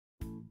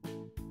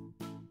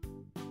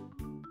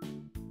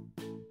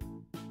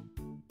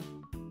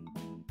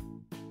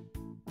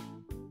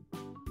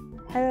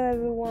Hello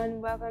everyone,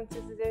 welcome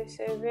to today's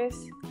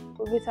service.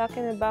 We'll be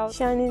talking about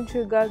shining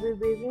through godly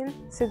living.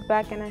 Sit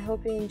back and I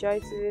hope you enjoy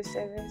today's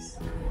service.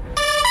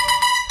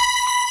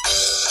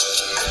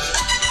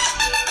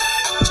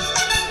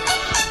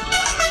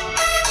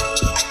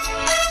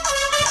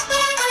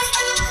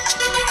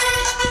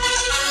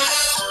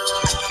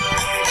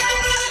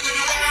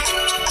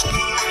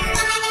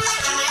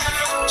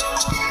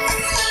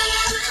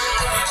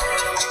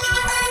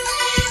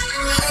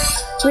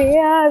 We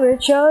are a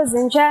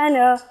chosen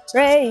generation,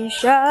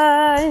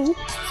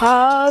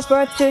 called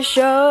forth to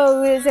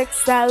show His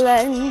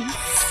excellence.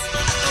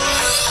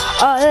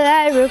 All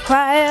I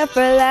require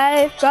for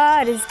life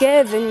God has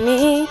given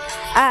me.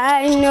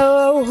 I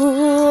know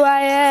who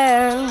I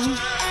am.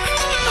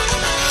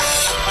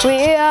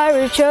 We are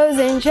a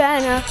chosen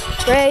generation,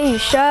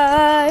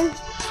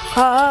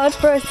 called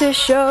forth to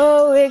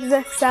show His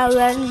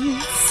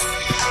excellence.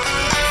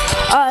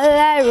 All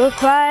I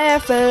require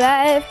for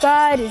life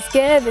God has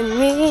given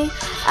me.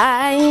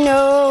 I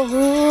know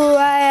who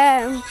I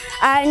am.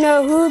 I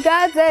know who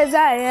God says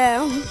I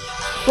am.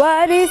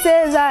 What He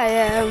says I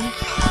am.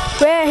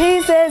 Where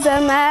He says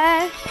I'm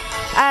at.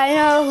 I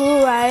know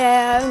who I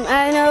am.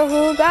 I know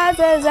who God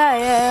says I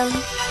am.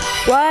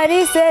 What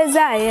He says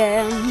I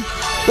am.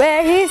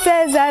 Where He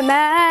says I'm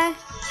at.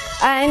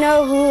 I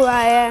know who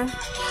I am.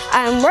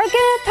 I'm working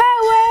in power.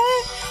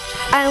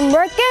 I'm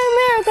working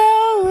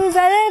miracles.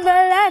 I live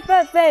a life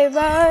of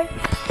favor,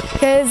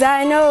 'cause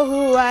I know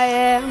who I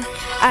am.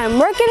 I'm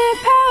working in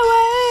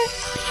power.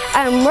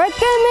 I'm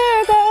working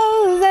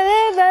miracles. I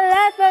live a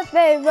life of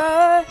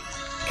favor,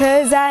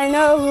 'cause I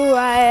know who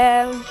I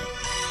am.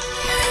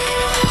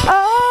 Oh,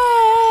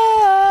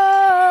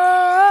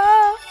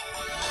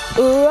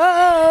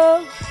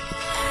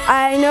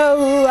 I know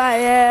who I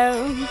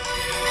am.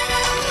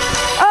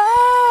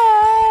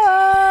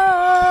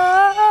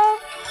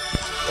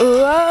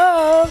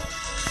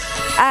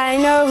 I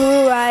know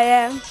who I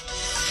am.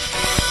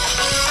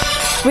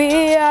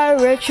 We are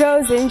a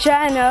chosen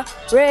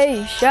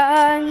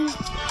generation,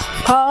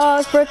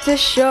 called forth to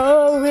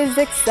show His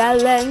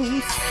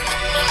excellence.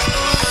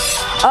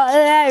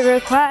 All I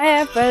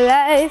require for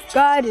life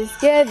God has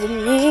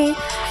given me.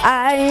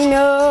 I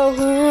know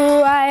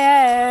who I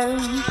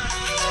am.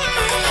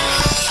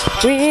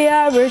 We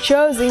are a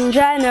chosen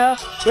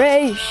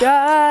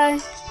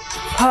generation,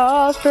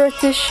 called forth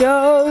to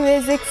show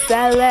His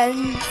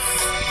excellence.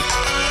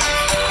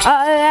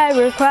 All I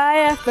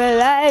require for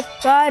life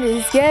God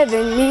has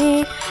given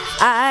me.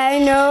 I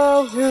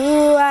know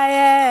who I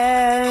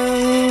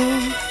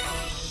am.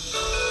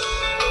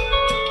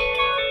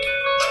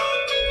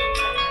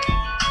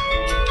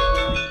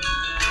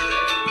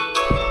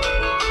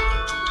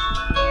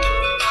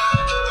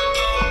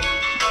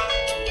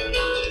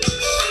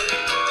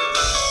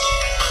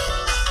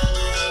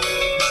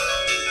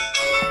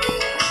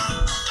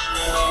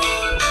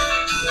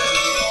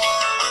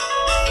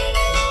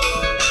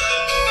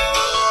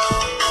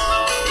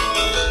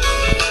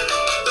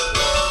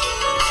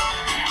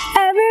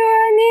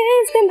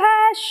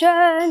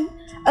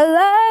 A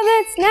love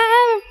that's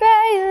never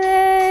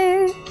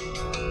failing.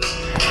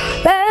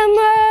 Let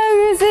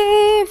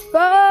mercy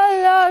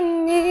fall on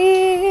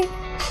me.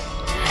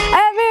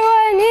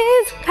 Everyone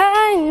needs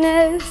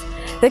kindness,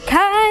 the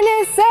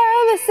kindness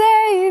of a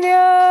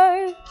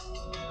Savior,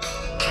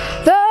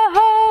 the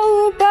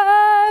hope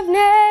of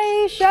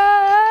nations.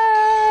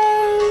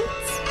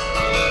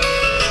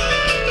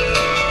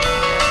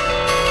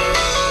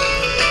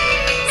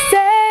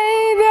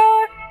 Savior,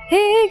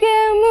 He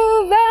can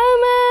move the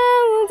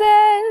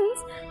mountains.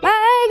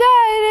 My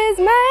God is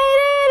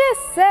mighty to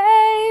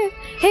save.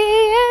 He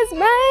is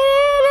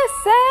mighty to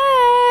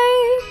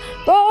save.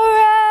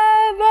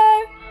 Forever,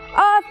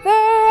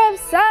 author of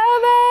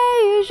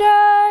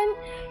salvation.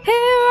 He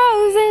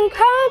rose and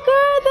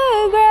conquered the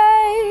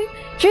grave.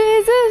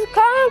 Jesus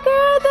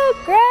conquered the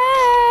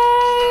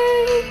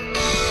grave.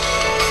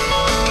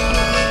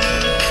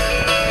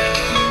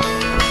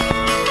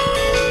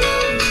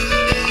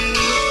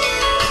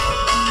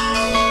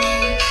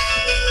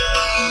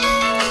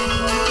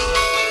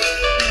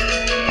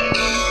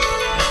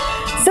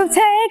 So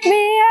take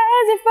me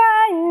as you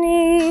find me,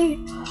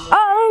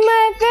 all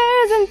my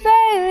fears and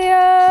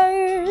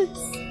failures.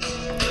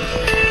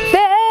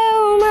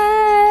 Fill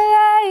my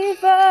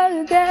life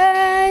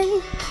again.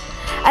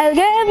 I'll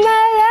give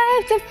my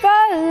life to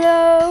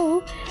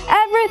follow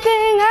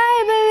everything I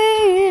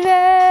believe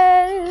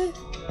in.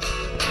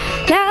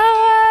 Now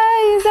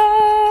I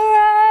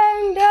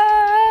surrender.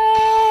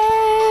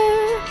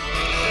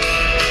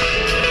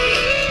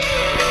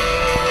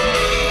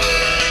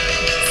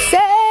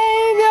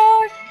 Savior,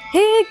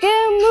 He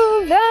can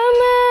move the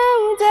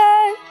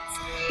mountains.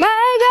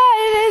 My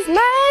God is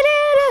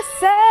mighty to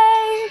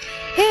save.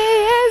 He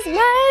is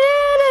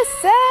mighty to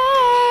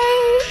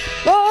save.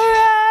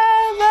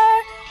 Forever,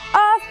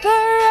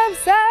 author of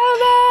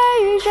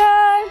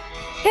salvation.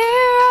 He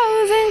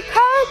rose and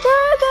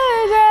conquered the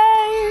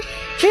grave.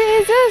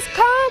 Jesus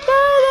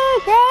conquered the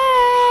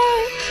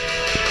grave.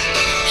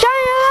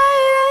 Shine your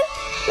light and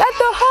let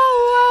the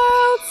whole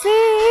world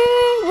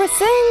see. We're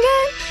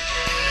singing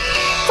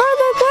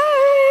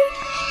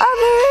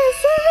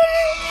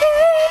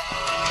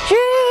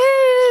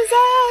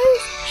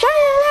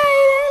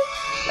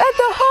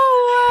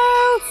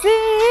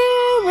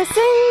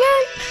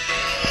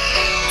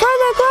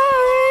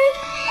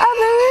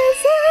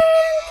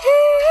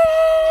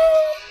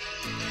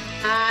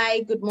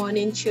Good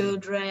morning,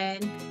 children.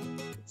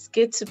 It's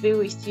good to be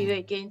with you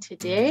again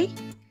today.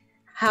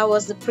 How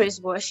was the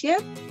praise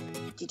worship?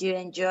 Did you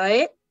enjoy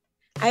it?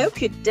 I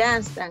hope you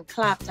danced and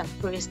clapped and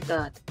praised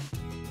God.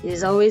 It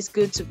is always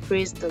good to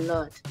praise the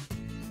Lord.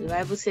 The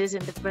Bible says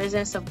in the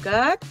presence of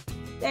God,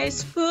 there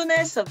is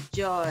fullness of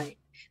joy.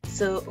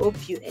 So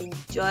hope you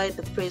enjoy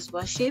the praise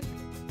worship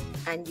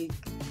and you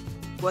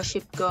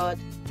worship God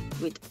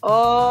with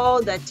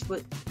all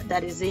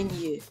that is in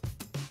you.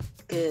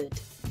 Good.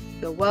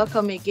 You're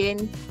welcome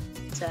again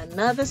to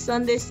another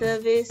Sunday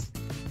service.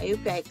 I hope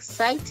you're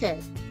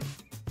excited.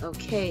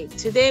 Okay,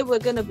 today we're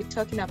going to be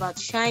talking about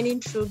shining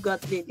through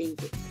godly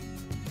living.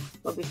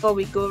 But before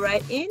we go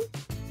right in,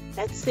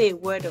 let's say a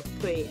word of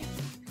prayer.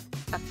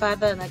 Our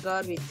Father and our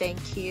God, we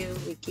thank you.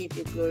 We give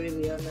you glory.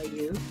 We honor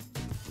you.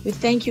 We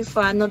thank you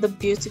for another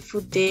beautiful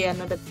day,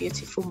 another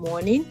beautiful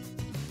morning.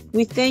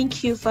 We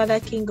thank you, Father,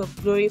 King of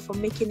Glory, for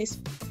making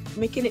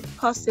it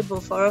possible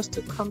for us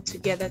to come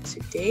together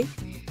today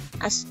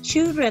as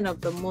children of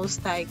the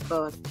Most High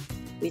God.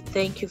 We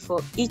thank you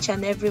for each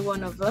and every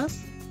one of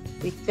us.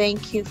 We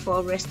thank you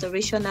for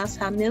Restoration House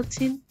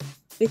Hamilton.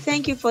 We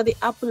thank you for the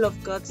apple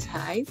of God's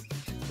eye.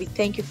 We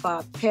thank you for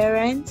our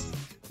parents.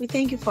 We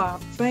thank you for our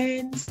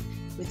friends.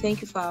 We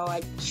thank you for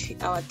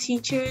our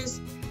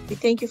teachers. We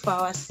thank you for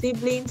our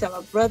siblings,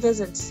 our brothers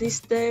and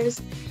sisters.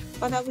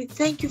 Father, we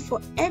thank you for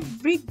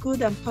every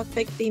good and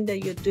perfect thing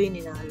that you're doing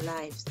in our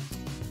lives.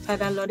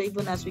 Father, Lord,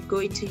 even as we go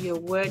into your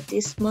word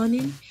this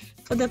morning,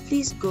 Father,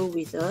 please go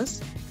with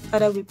us.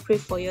 Father, we pray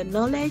for your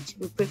knowledge.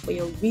 We pray for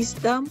your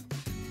wisdom.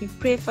 We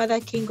pray,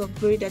 Father, King of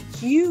Glory, that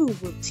you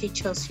will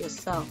teach us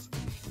yourself.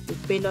 We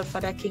pray, Lord,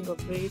 Father, King of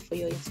Glory, for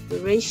your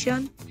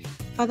inspiration.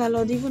 Father,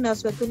 Lord, even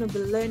as we're going to be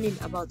learning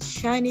about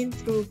shining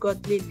through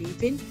godly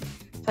living,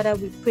 Father,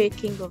 we pray,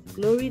 King of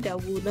Glory,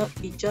 that we will not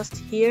be just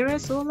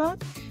hearers, oh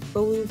Lord,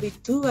 but we will be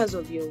doers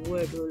of your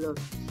word, oh Lord.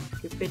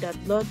 We pray that,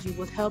 Lord, you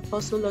would help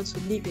us, oh Lord, to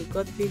live a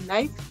godly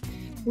life.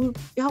 Will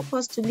help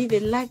us to live a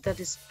life that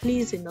is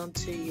pleasing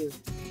unto you.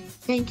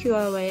 Thank you,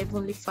 our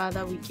Heavenly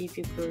Father. We give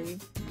you glory.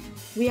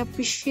 We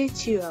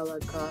appreciate you, our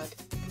God.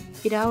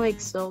 Be thou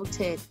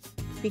exalted,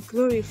 be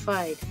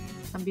glorified,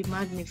 and be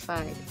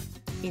magnified.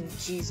 In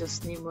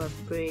Jesus' name we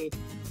have prayed.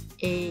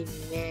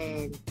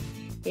 Amen.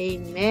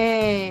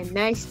 Amen.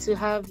 Nice to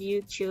have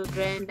you,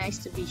 children. Nice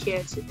to be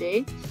here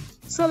today.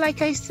 So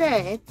like I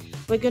said,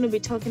 we're going to be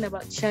talking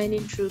about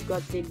shining through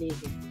godly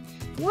living.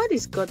 What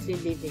is godly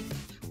living?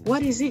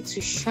 What is it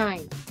to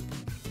shine?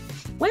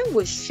 When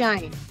we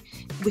shine,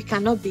 we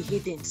cannot be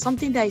hidden.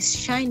 Something that is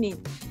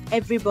shining,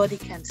 everybody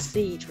can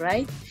see it,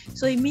 right?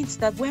 So it means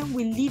that when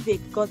we live a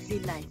godly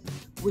life,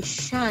 we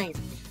shine.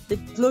 The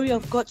glory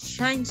of God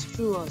shines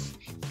through us.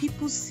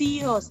 People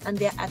see us and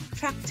they're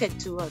attracted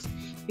to us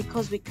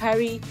because we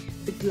carry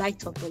the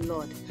light of the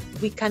Lord.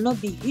 We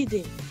cannot be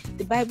hidden.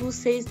 The Bible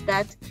says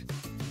that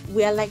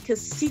we are like a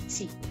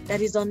city that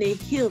is on a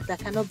hill that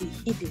cannot be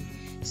hidden.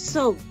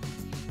 So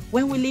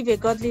when we live a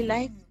godly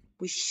life,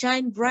 we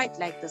shine bright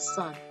like the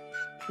sun.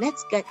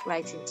 Let's get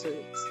right into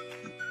it.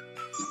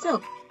 So,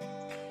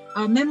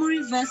 our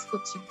memory verse for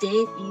today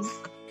is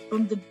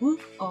from the book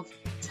of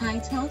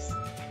Titus,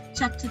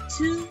 chapter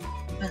 2,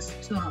 verse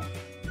 12.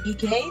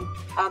 Again,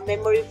 our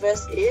memory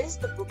verse is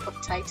the book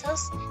of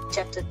Titus,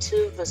 chapter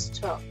 2, verse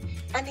 12.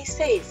 And it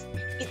says,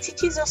 it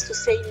teaches us to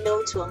say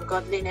no to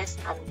ungodliness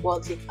and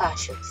worldly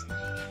passions,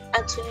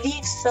 and to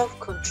live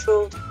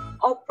self-controlled,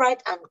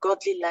 upright, and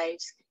godly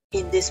lives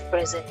in this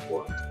present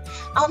world.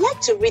 I would like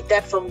to read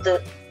that from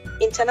the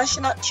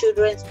International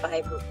Children's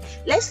Bible.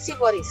 Let's see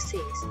what it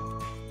says.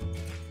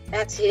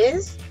 That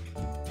is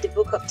the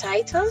book of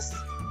Titus,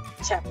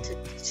 chapter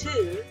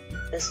 2,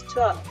 verse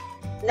 12.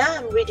 Now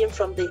I'm reading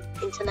from the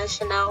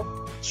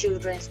International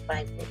Children's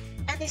Bible.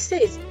 And it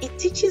says, it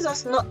teaches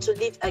us not to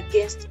live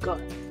against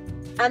God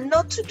and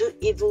not to do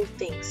evil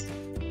things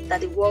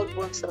that the world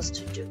wants us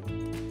to do.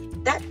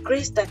 That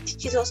grace that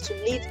teaches us to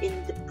live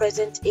in the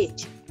present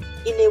age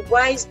in a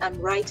wise and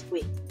right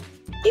way,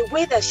 a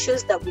way that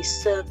shows that we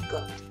serve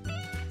God.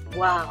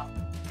 Wow.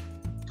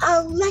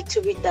 I would like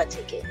to read that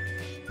again.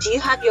 Do you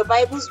have your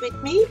Bibles with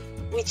me?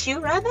 With you,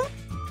 rather?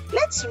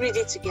 Let's read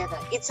it together.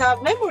 It's our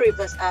memory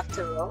verse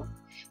after all.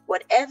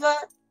 Whatever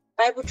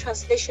Bible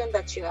translation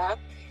that you have,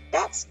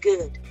 that's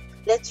good.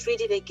 Let's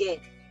read it again.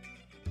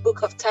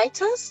 Book of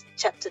Titus,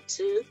 chapter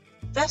 2,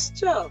 verse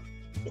 12.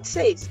 It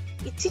says,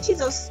 it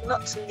teaches us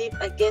not to live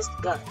against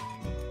God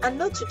and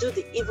not to do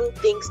the evil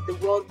things the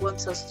world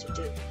wants us to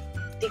do.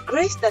 The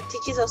grace that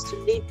teaches us to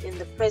live in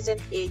the present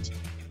age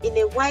in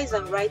a wise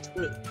and right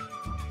way,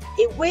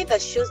 a way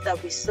that shows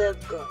that we serve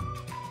God.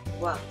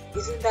 Wow,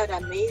 isn't that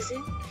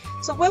amazing?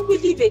 So when we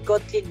live a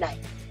godly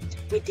life,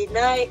 we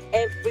deny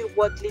every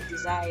worldly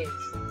desires.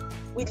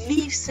 We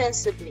live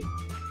sensibly.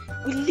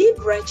 We live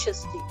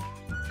righteously,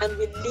 and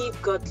we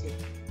live godly.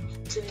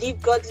 To live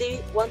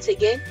godly, once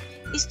again,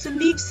 is to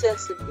live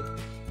sensibly,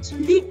 to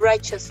live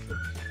righteously,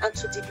 and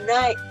to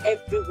deny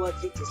every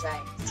worldly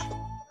desire.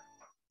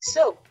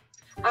 So,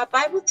 our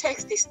Bible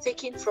text is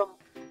taken from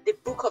the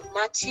book of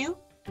Matthew,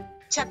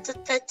 chapter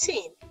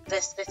 13,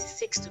 verse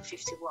 36 to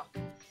 51.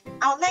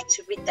 I would like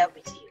to read that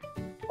with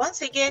you.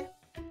 Once again,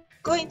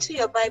 go into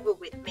your Bible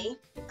with me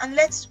and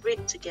let's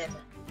read together.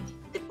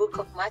 The book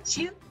of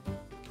Matthew,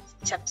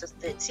 chapter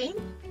 13,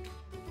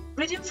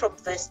 reading from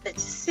verse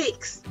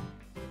 36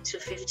 to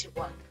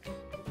 51.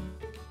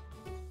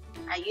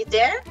 Are you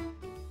there?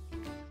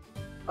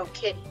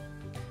 Okay,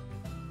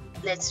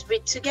 let's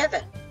read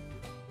together.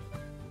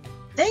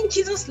 Then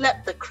Jesus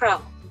left the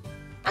crowd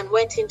and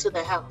went into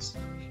the house.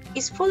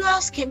 His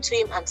followers came to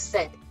him and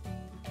said,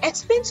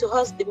 "Explain to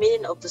us the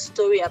meaning of the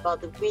story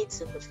about the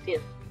weeds in the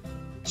field."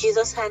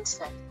 Jesus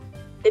answered,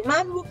 "The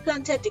man who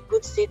planted the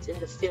good seeds in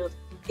the field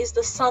is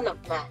the Son of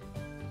Man.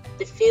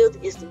 The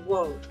field is the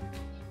world,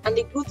 and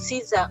the good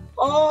seeds are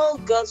all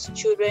God's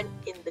children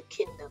in the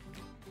kingdom.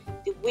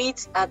 The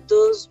weeds are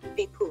those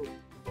people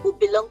who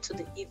belong to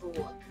the evil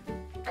one,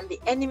 and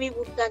the enemy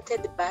who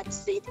planted the bad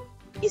seed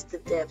is the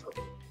devil.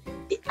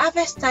 The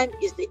harvest time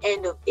is the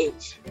end of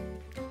age,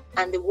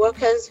 and the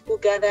workers who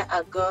gather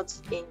are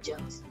God's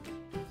angels."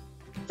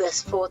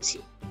 Verse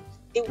 40.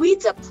 The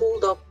weeds are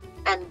pulled up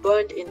and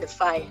burned in the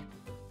fire.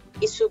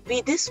 It will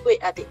be this way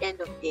at the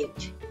end of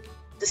age.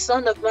 The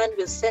Son of Man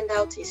will send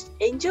out his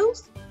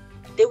angels.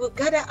 They will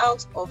gather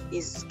out of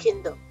his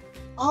kingdom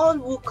all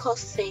who cause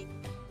sin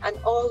and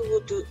all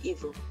who do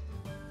evil.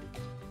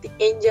 The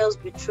angels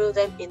will throw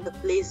them in the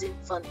blazing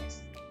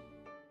furnace.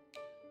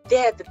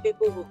 There the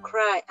people will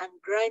cry and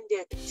grind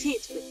their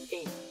teeth with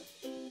pain.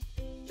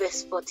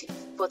 Verse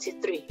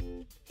 43.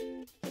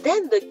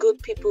 Then the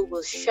good people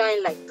will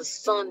shine like the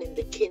sun in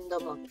the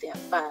kingdom of their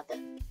Father.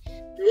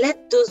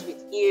 Let those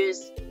with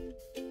ears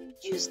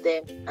use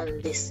them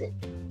and listen.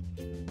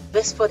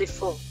 Verse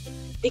 44.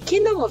 The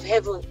kingdom of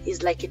heaven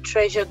is like a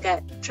treasure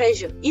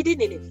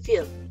hidden in a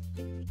field.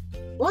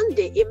 One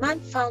day a man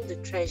found the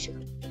treasure,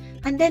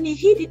 and then he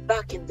hid it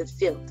back in the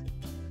field.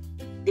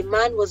 The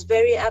man was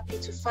very happy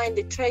to find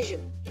the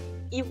treasure.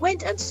 He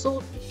went and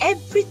sold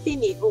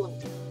everything he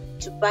owned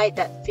to buy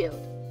that field.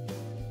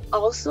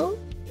 Also,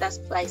 that's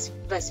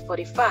verse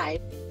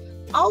 45.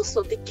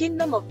 Also, the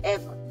kingdom of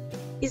heaven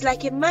is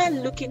like a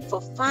man looking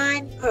for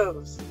fine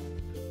pearls.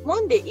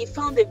 One day he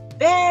found a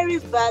very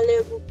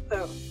valuable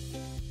pearl.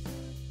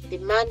 The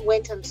man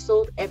went and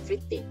sold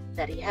everything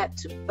that he had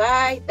to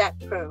buy that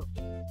pearl.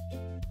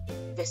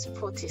 Verse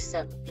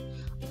 47.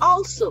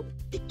 Also,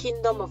 the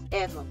kingdom of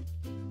heaven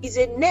is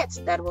a net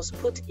that was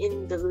put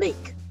in the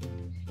lake.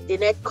 The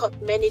net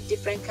caught many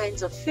different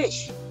kinds of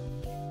fish.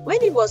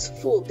 When it was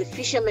full, the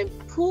fishermen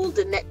pulled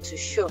the net to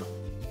shore.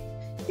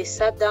 They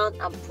sat down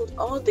and put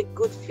all the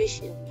good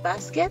fish in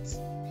baskets.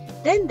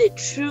 Then they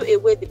threw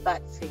away the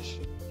bad fish.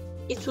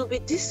 It will be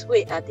this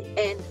way at the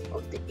end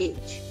of the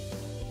age.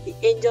 The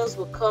angels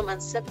will come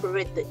and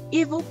separate the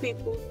evil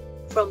people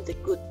from the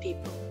good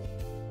people.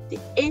 The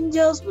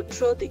angels will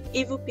throw the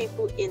evil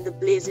people in the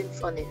blazing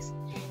furnace.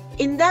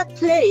 In that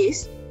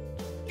place,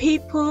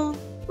 people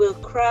will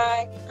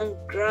cry and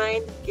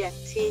grind their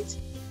teeth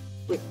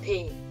with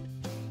pain.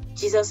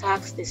 Jesus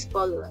asked his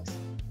followers,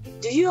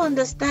 "Do you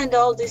understand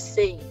all this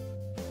saying?"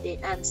 They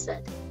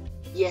answered,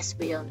 "Yes,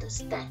 we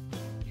understand."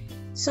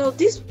 So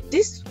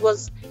this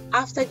was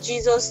after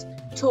Jesus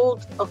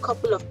told a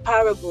couple of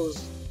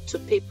parables to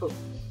people,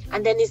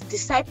 and then his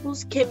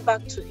disciples came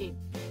back to him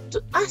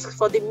to ask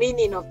for the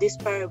meaning of these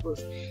parables,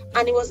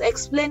 and he was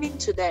explaining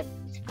to them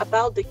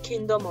about the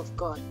kingdom of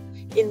God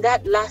in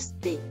that last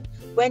day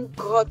when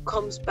God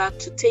comes back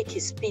to take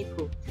his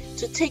people,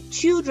 to take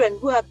children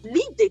who have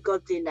lived a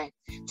godly life,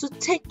 to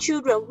take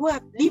children who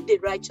have lived a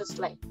righteous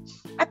life.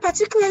 I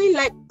particularly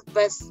like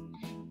verse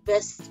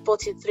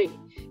 43.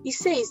 He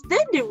says,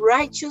 "Then the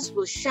righteous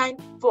will shine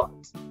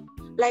forth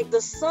like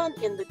the sun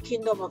in the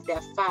kingdom of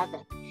their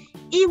Father.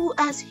 He who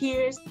has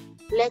ears,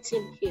 let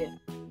him hear."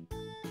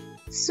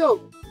 So,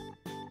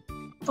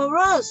 for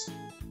us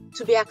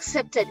to be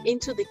accepted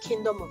into the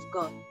kingdom of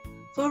God,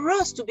 for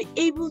us to be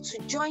able to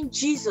join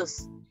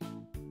Jesus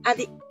at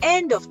the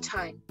end of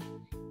time,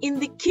 in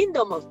the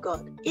kingdom of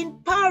God,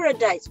 in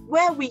paradise,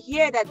 where we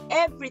hear that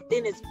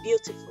everything is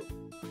beautiful,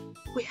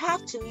 we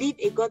have to live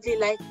a godly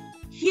life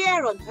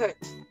here on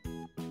earth,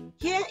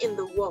 here in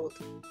the world.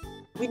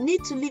 We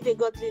need to live a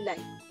godly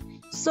life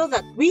so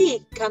that we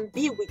can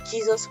be with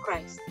Jesus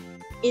Christ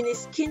in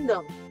his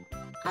kingdom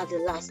at the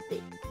last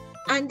day.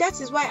 And that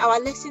is why our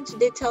lesson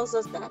today tells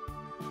us that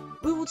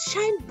we would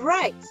shine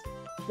bright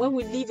when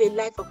we live a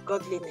life of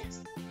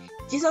godliness.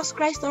 Jesus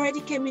Christ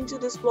already came into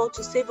this world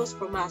to save us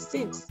from our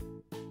sins,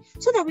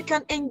 so that we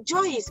can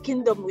enjoy his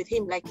kingdom with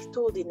him, like he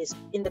told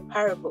in the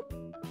parable.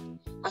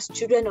 As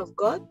children of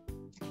God,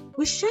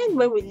 we shine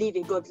when we live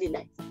a godly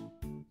life.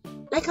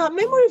 Like our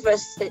memory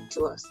verse said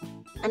to us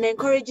and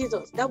encourages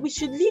us that we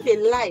should live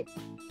a life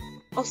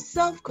of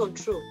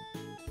self-control.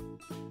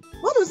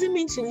 What does it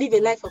mean to live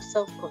a life of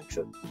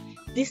self-control?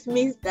 This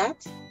means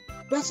that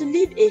we are to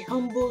live a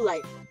humble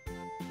life,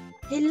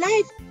 a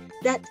life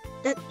that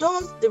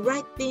does the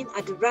right thing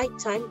at the right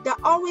time, that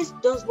always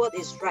does what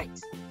is right,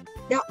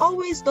 that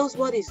always does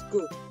what is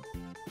good.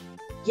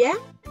 Yeah?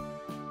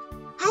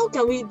 How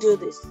can we do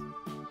this?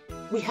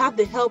 We have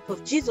the help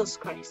of Jesus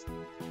Christ.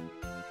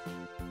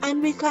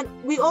 And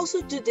we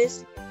also do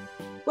this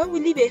when we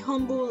live a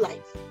humble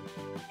life.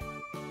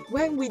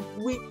 When we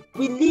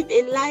live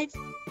a life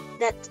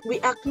that we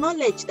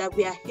acknowledge that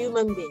we are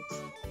human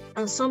beings.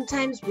 And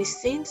sometimes we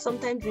sin,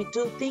 sometimes we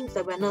do things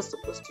that we're not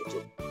supposed to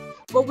do.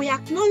 But we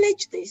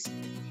acknowledge this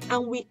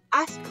and we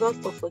ask God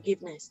for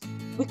forgiveness.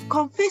 We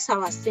confess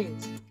our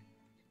sins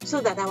so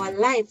that our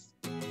life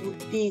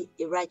would be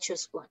a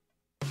righteous one.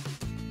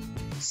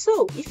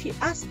 So, if you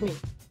ask me,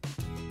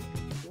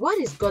 what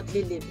is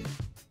godly living?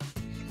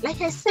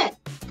 Like I said,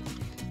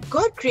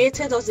 God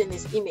created us in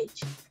His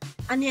image,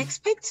 and He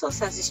expects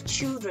us as His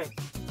children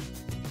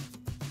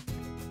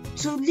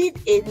to live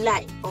a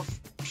life of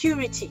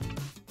purity,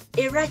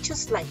 a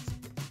righteous life,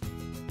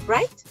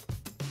 right?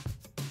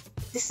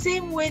 The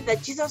same way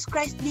that Jesus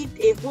Christ lived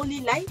a holy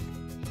life,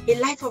 a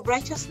life of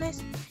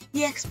righteousness,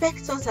 He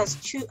expects us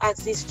as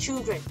His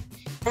children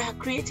that are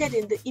created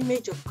in the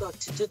image of God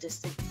to do the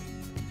same.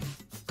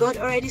 God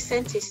already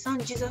sent His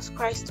Son, Jesus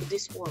Christ, to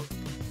this world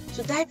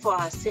to die for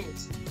our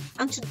sins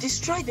and to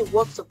destroy the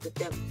works of the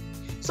devil.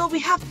 So we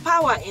have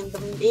power in the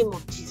name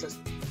of Jesus.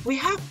 We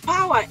have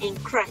power in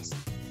Christ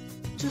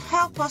to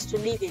help us to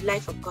live a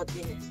life of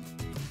godliness,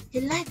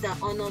 a life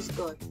that honors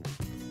God.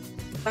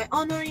 By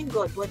honoring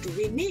God, what do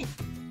we mean?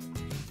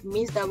 It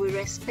means that we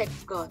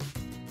respect God.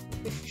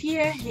 We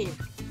fear Him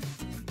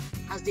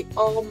as the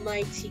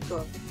Almighty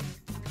God.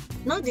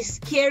 Not the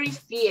scary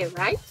fear,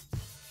 right?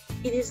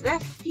 It is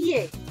that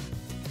fear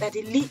that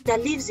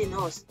lives in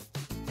us,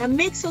 that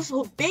makes us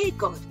obey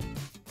God,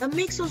 that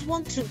makes us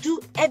want to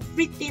do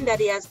everything that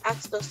He has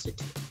asked us to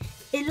do.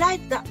 A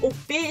life that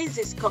obeys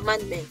His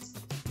commandments.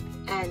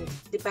 And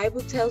the Bible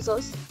tells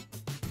us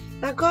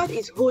that God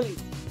is holy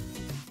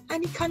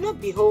and He cannot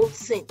behold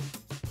sin.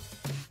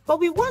 But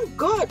we want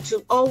God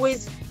to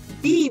always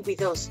be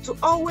with us, to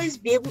always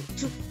be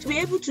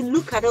able to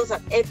look at us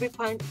at every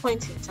point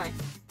in time.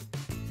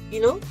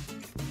 You know,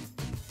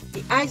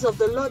 the eyes of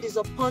the Lord is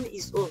upon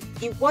His own.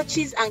 He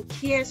watches and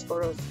cares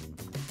for us.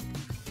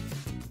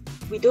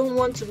 We don't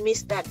want to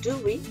miss that, do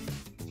we?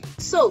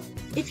 So,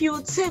 if you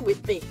would say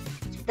with me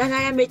that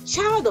I am a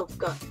child of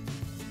God,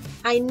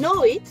 I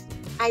know it,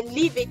 I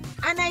live it,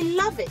 and I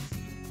love it.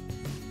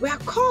 We are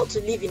called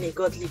to live in a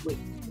godly way,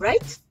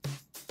 right?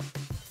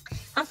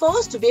 And for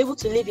us to be able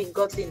to live in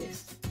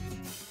godliness,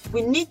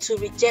 we need to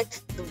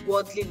reject the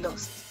worldly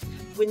lust.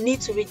 We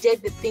need to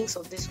reject the things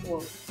of this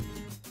world.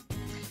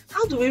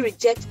 How do we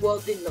reject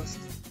worldly lust?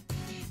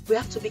 We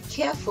have to be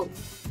careful,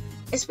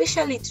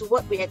 especially to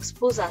what we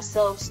expose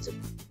ourselves to.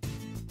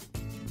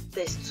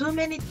 There's too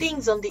many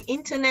things on the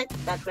internet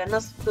that we're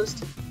not supposed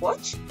to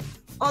watch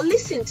or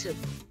listen to.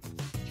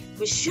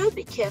 We should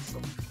be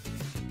careful.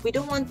 We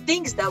don't want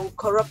things that will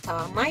corrupt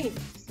our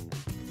minds.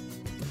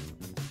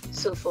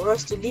 So for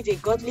us to live a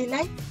godly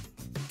life,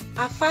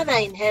 our Father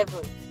in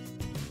heaven,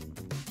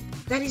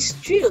 that is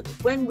thrilled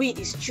when we,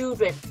 His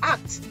children,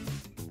 act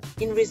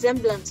in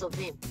resemblance of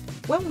Him.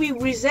 When we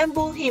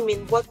resemble Him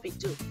in what we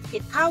do,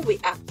 in how we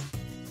act.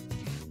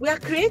 We are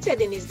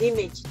created in His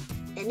image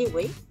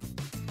anyway,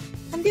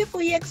 and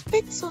therefore He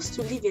expects us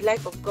to live a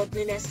life of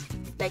godliness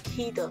like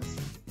He does.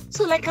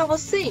 So like I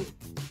was saying,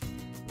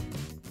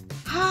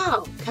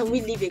 how can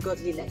we live a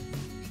godly life?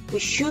 We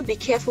should be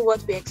careful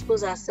what we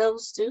expose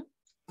ourselves to.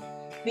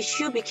 We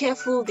should be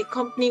careful the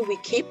company we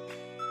keep.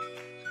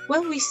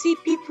 When we see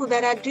people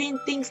that are doing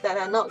things that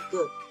are not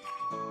good,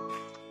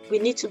 we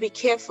need to be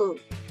careful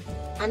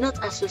and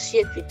not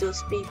associate with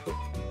those people.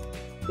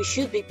 We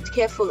should be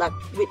careful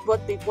with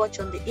what we watch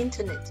on the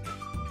internet.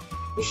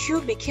 We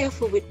should be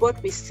careful with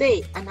what we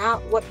say and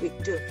what we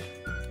do.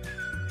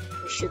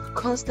 We should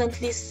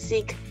constantly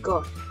seek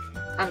God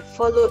and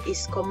follow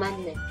His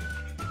commandment.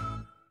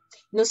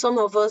 You know, some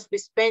of us, we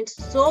spend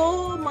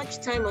so much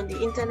time on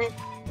the internet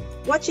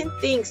watching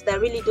things that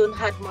really don't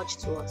add much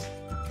to us.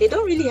 They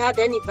don't really add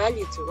any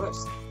value to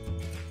us.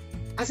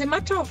 As a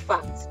matter of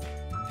fact,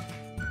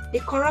 they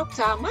corrupt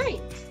our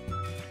minds.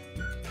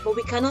 But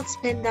we cannot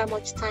spend that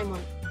much time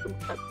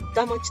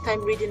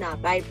reading our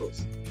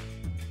Bibles.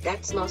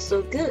 That's not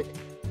so good.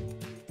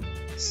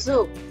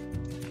 So,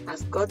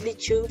 as godly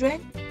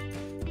children,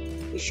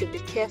 we should be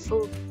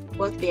careful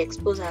what we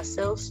expose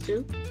ourselves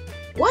to.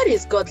 What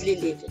is godly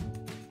living?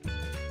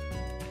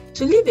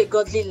 To live a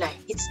godly life,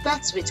 it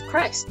starts with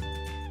Christ.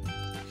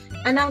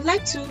 And I would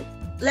like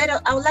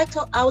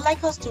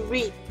us to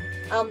read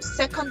 2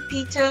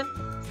 Peter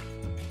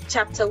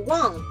chapter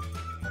 1,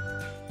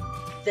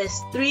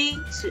 verse 3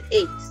 to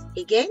 8.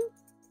 Again,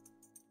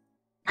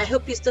 I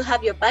hope you still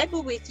have your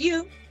Bible with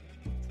you.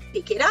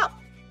 Pick it up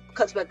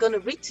because we're going to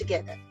read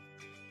together.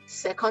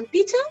 2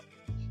 Peter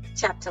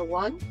chapter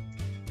 1,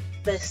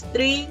 verse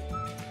 3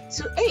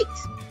 to 8.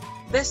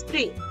 Verse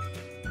 3.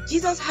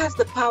 Jesus has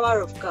the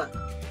power of God.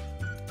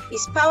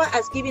 His power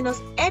has given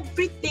us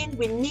everything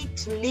we need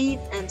to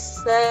live and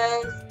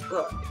serve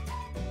God.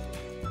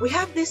 We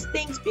have these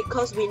things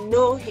because we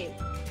know Him.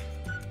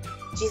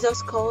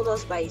 Jesus called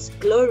us by His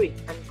glory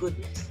and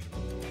goodness.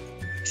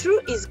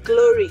 Through His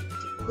glory,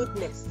 the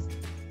goodness.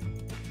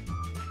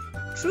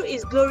 Through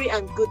His glory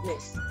and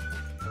goodness,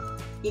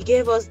 He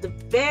gave us the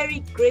very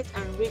great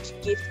and rich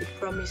gift He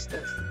promised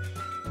us.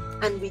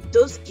 And with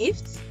those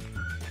gifts,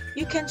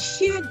 you can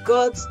share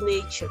God's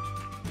nature,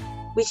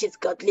 which is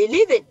godly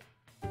living.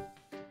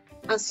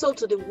 And so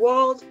the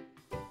world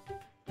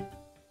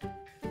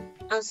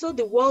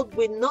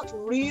will not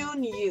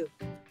ruin you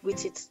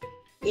with its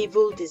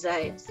evil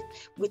desires.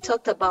 We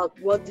talked about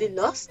worldly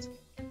lust.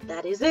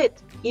 That is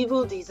it.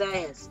 Evil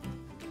desires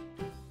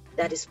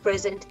that is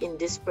present in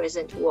this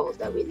present world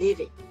that we live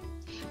in.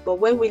 But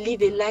when we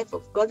live a life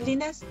of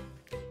godliness,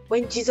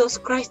 when Jesus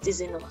Christ is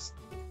in us,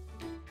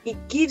 He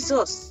gives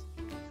us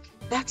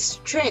that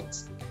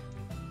strength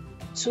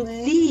to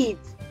live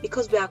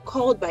because we are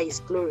called by His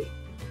glory.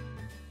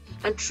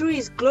 And through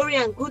His glory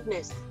and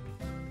goodness,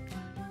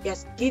 He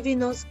has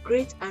given us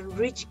great and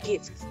rich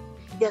gifts.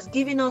 He has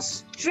given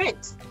us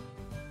strength.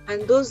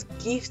 And those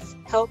gifts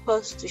help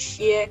us to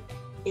share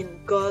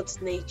in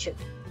God's nature.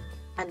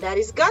 And that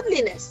is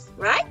godliness,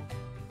 right?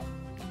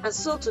 And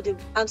so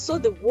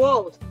the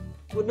world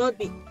will not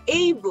be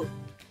able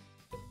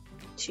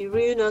to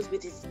ruin us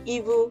with its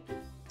evil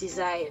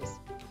desires.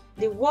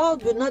 The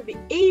world will not be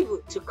able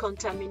to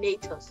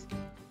contaminate us.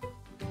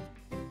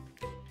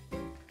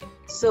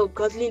 So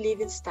godly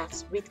living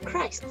starts with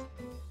Christ.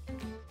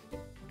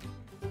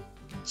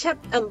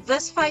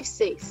 Verse 5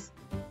 says,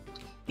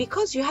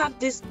 because you have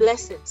these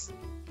blessings,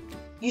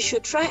 you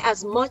should try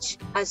as much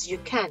as you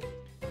can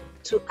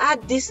to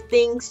add these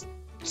things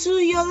to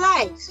your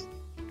lives.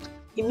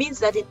 It means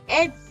that in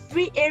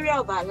every area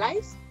of our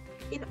lives,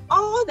 in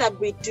all that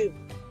we do,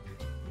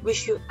 we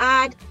should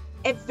add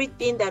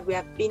everything that we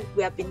have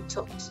been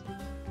taught.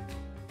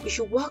 We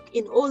should walk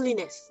in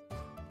holiness.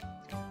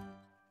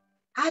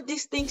 Add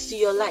these things to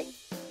your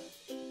life.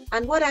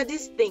 And what are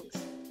these things?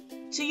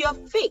 To your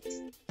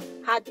faith,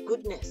 add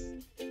goodness.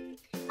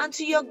 And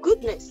to your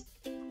goodness,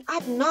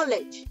 add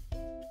knowledge.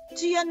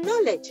 To your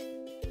knowledge,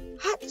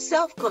 add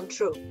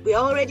self-control. We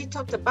already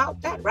talked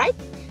about that, right?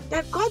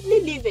 That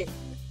godly living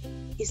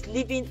is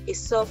living a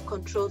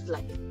self-controlled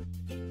life.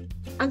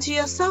 And to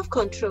your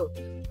self-control,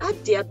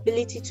 add the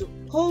ability to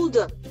hold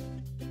on,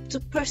 to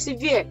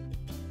persevere.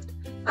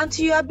 And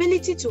to your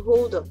ability to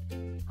hold on,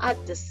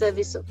 add the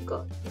service of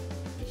God.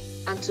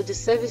 And to the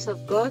service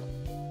of God,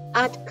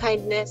 add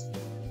kindness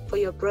for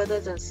your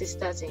brothers and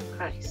sisters in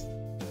Christ.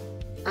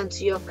 And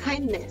to your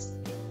kindness,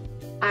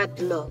 add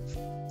love.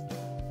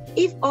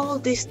 If all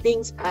these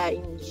things are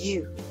in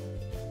you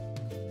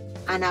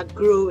and are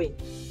growing,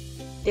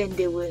 then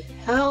they will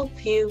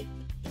help you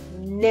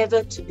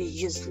never to be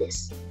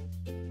useless.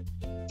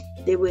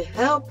 They will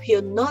help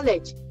your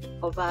knowledge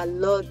of our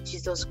Lord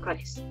Jesus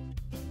Christ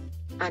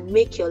and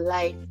make your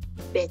life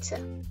better.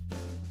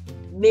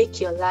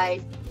 Make your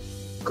life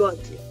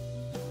godly.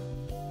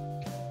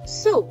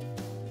 So,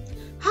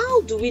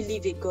 how do we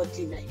live a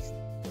godly life?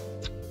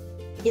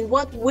 In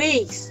what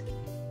ways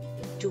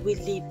do we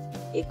live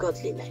a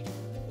godly life?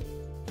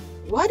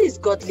 What is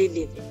godly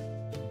living?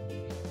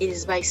 It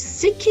is by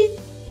seeking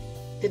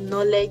the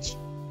knowledge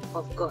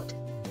of God.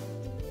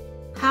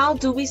 How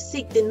do we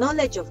seek the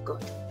knowledge of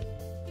God?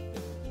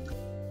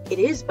 It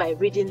is by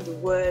reading the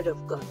Word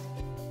of God.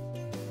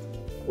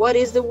 What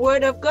is the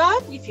Word of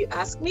God? If you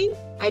ask me,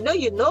 I know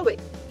you know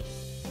it.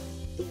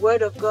 The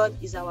Word of God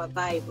is our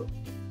Bible.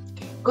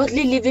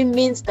 Godly living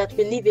means that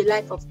we live a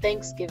life of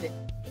thanksgiving.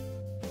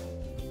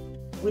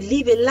 We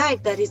live a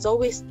life that is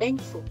always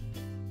thankful.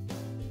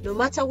 No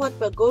matter what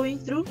we're going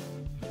through,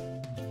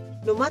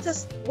 no matter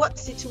what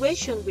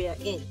situation we are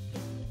in,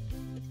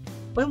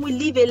 when we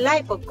live a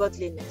life of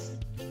godliness,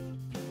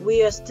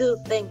 we are still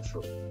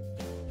thankful.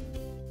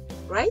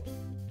 Right?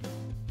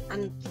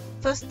 And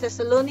 1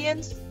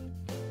 Thessalonians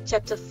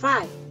chapter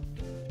 5,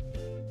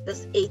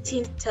 verse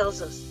 18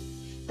 tells us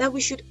that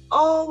we should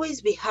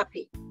always be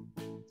happy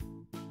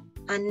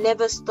and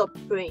never stop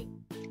praying.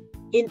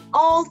 In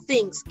all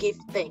things, give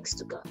thanks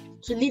to God.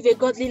 To live a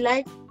godly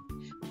life,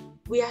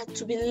 we are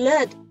to be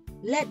led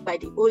by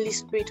the Holy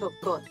Spirit of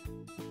God.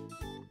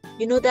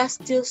 You know that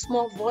still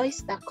small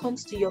voice that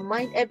comes to your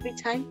mind every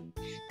time,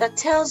 that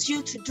tells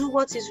you to do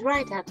what is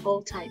right at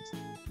all times,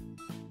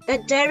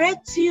 that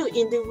directs you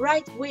in the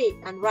right way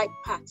and right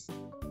path.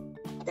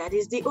 That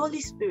is the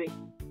Holy Spirit.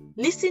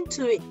 Listen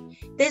to it.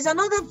 There's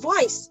another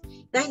voice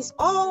that is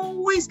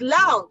always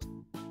loud,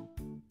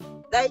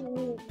 that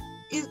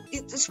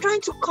is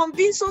trying to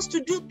convince us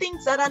to do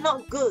things that are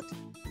not good.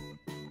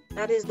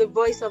 That is the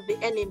voice of the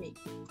enemy.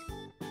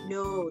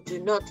 No, do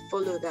not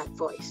follow that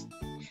voice.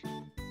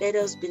 Let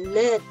us be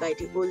led by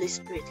the Holy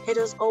Spirit. Let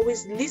us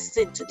always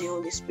listen to the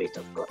Holy Spirit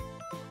of God.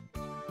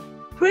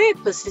 Pray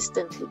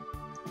persistently.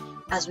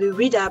 As we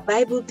read our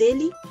Bible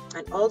daily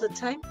and all the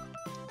time,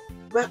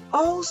 we're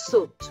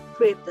also to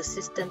pray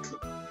persistently.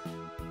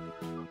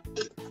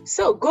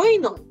 So,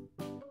 going on,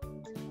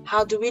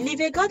 how do we live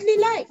a godly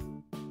life?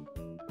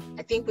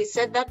 I think we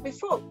said that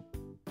before.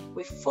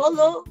 We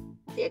follow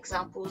the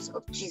examples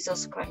of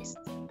Jesus Christ.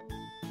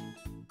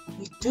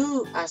 We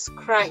do as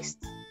Christ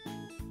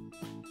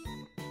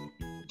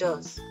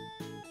does.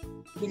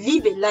 We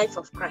live a life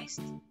of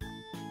Christ.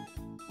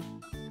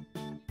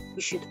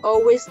 We should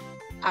always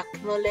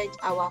acknowledge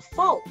our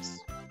faults.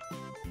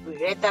 We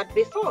read that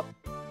before.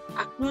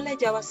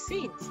 Acknowledge our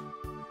sins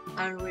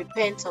and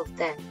repent of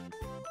them.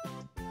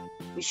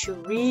 We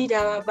should read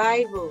our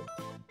Bible,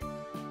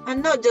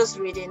 and not just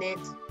reading it.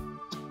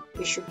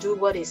 We should do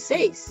what it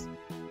says.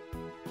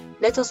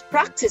 Let us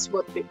practice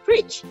what we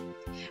preach.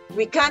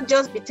 We can't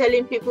just be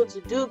telling people to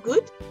do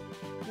good.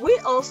 We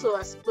also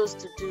are supposed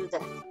to do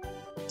that.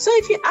 So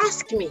if you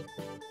ask me,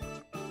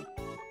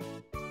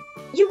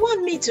 you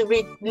want me to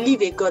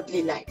live a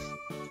godly life,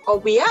 or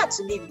we are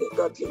to live a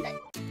godly life,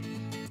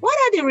 what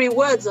are the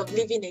rewards of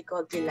living a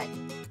godly life?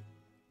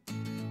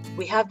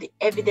 We have the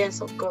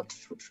evidence of God's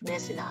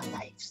fruitfulness in our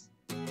lives.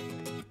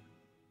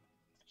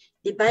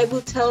 The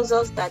Bible tells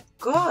us that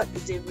God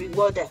is a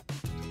rewarder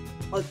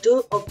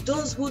of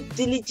those who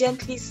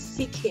diligently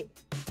seek Him,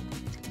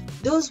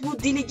 those who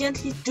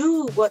diligently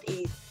do what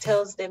He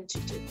tells them to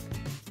do.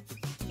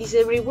 He's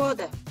a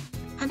rewarder.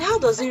 And how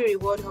does He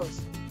reward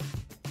us?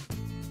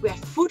 We are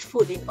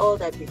fruitful in all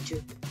that we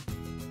do.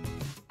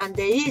 And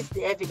there is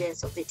the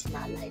evidence of it in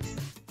our lives.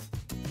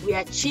 We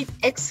achieve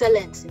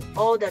excellence in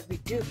all that we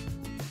do.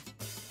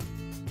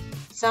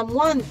 Psalm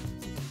 1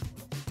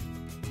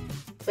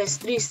 verse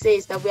 3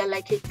 says that we are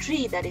like a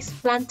tree that is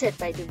planted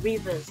by the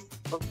rivers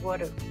of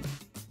water.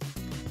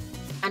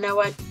 And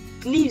our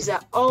leaves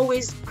are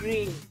always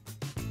green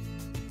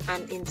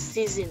and in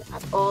season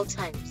at all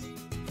times.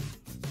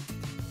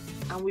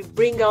 And we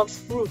bring out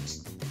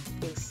fruits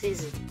in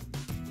season,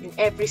 in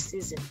every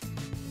season.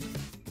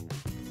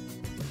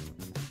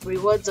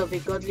 Rewards of a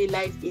godly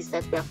life is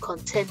that we are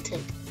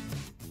contented.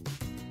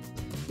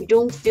 We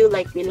don't feel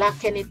like we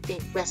lack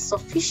anything. We are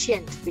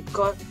sufficient with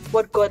God,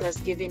 what God has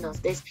given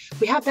us.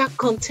 We have that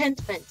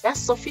contentment, that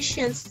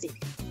sufficiency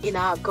in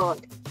our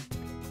God.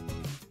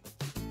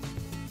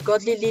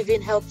 Godly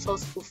living helps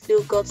us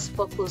fulfill God's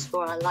purpose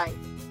for our life.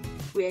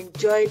 We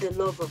enjoy the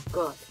love of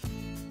God.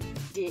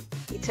 The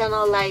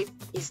eternal life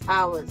is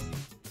ours.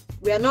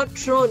 We are not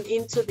thrown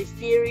into the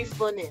fiery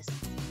furnace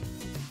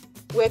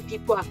where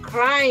people are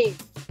crying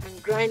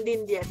and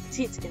grinding their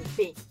teeth in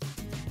pain.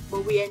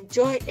 But we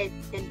enjoy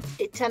an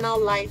eternal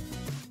life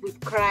with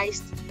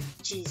Christ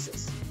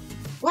Jesus.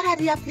 What are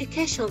the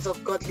applications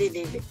of godly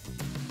living?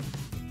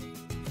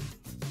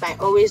 By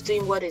always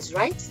doing what is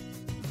right,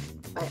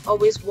 by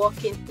always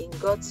walking in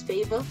God's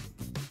favor,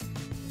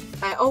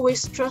 by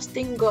always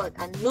trusting God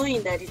and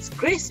knowing that His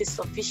grace is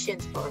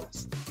sufficient for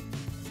us,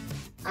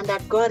 and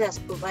that God has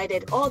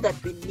provided all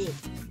that we need.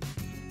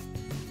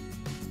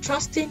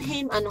 Trusting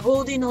Him and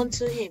holding on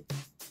to Him,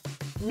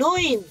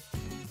 knowing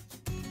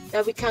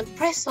that we can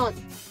press on,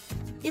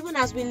 even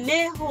as we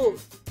lay hold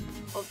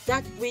of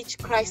that which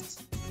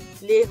Christ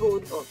lay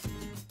hold of.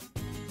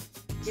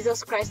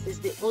 Jesus Christ is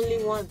the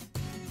only one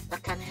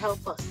that can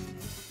help us.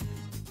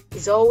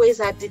 He's always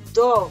at the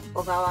door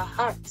of our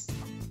hearts,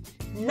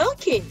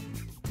 knocking,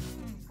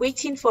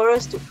 waiting for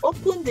us to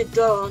open the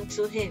door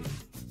unto Him,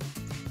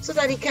 so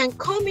that He can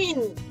come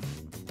in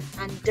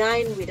and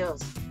dine with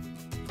us,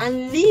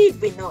 and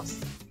live in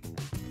us,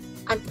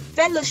 and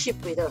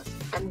fellowship with us,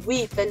 and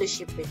we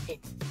fellowship with Him.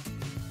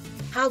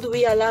 How do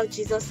we allow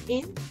Jesus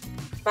in?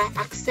 By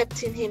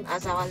accepting Him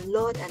as our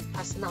Lord and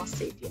personal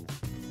Savior.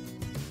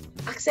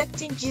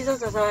 Accepting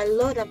Jesus as our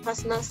Lord and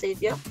personal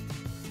Savior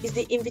is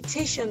the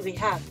invitation we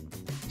have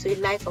to a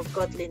life of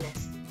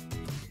godliness.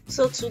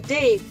 So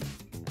today,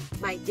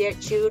 my dear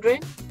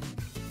children,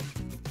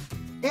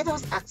 let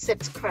us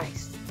accept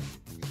Christ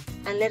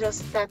and let us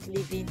start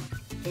living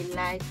a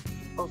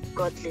life of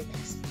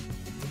godliness.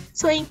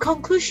 So in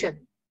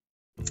conclusion,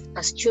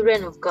 as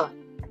children of God,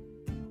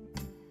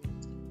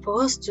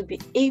 for us to be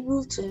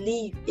able to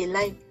live a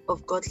life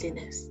of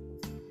godliness,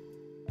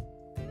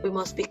 we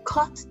must be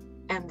caught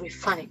and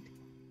refined.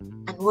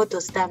 And what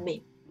does that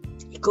mean?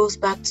 It goes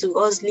back to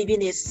us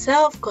living a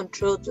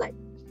self-controlled life,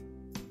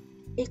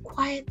 a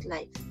quiet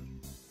life,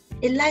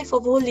 a life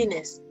of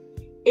holiness,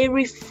 a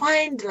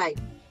refined life,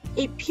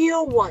 a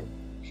pure one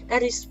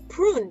that is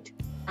pruned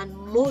and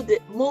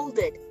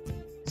molded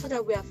so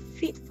that we are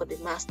fit for the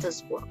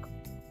Master's work.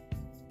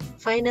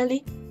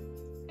 Finally,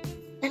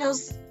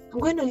 I'm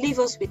going to leave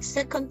us with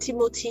 2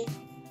 Timothy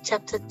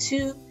chapter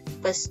 2,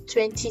 verse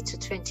 20 to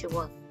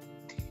 21.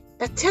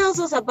 That tells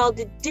us about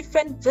the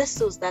different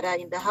vessels that are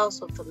in the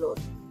house of the Lord.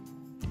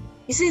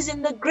 He says,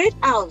 in the great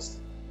house,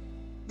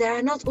 there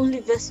are not only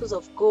vessels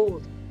of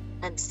gold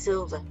and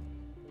silver,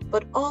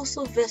 but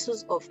also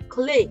vessels of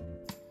clay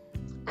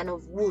and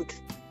of wood,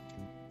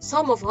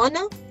 some of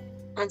honor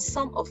and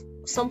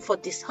some for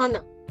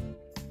dishonor.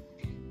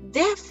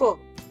 Therefore,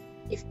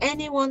 if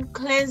anyone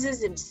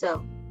cleanses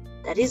himself,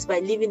 that is by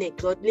living a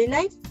godly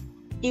life,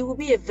 he will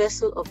be a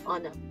vessel of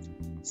honor,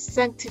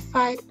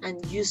 sanctified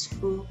and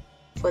useful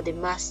for the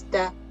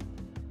Master,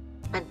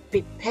 and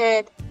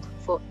prepared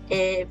for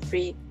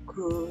every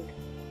good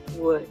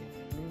work.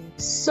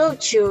 So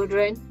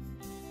children,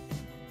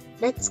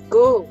 let's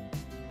go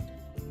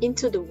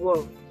into the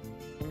world,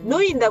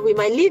 knowing that we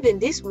might live in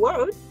this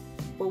world,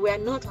 but we are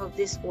not of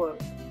this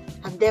world,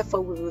 and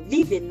therefore we will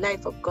live a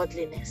life of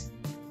godliness,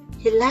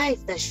 a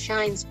life that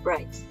shines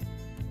bright,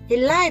 a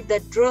life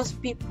that draws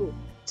people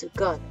to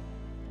God,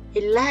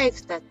 a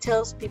life that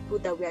tells people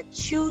that we are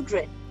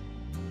children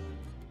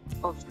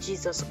of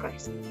Jesus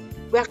Christ.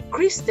 We are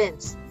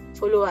Christians,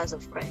 followers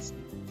of Christ.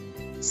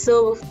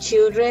 So,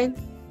 children,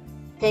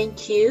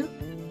 thank you.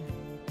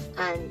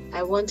 And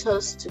I want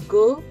us to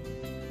go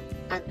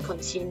and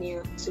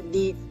continue to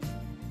live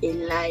a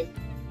life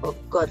of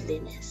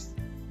godliness.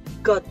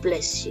 God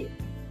bless you.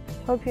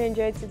 Hope you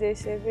enjoyed today's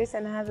service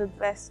and have a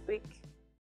blessed week.